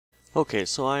Okay,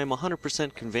 so I am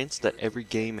 100% convinced that every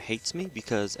game hates me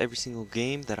because every single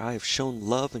game that I have shown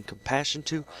love and compassion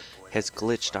to has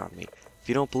glitched on me. If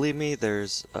you don't believe me,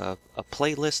 there's a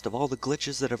playlist of all the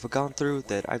glitches that I've gone through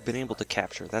that I've been able to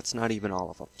capture. That's not even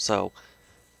all of them. So,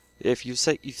 if you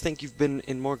say you think you've been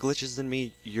in more glitches than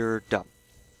me, you're dumb.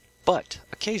 But,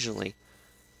 occasionally,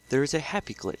 there is a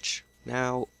happy glitch.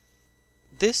 Now,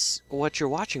 what you're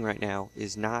watching right now,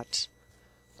 is not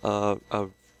a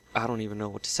I don't even know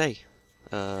what to say.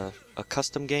 A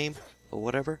custom game or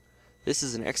whatever. This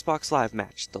is an Xbox Live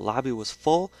match. The lobby was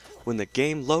full when the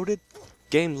game loaded.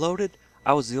 Game loaded.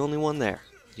 I was the only one there.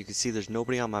 You can see there's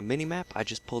nobody on my mini map. I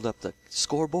just pulled up the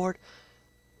scoreboard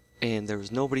and there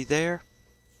was nobody there.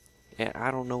 And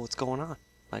I don't know what's going on.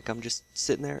 Like, I'm just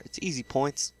sitting there. It's easy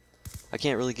points. I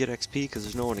can't really get XP because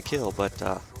there's no one to kill, but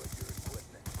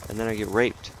and then I get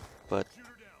raped. But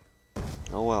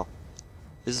oh well.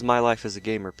 This is my life as a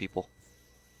gamer, people.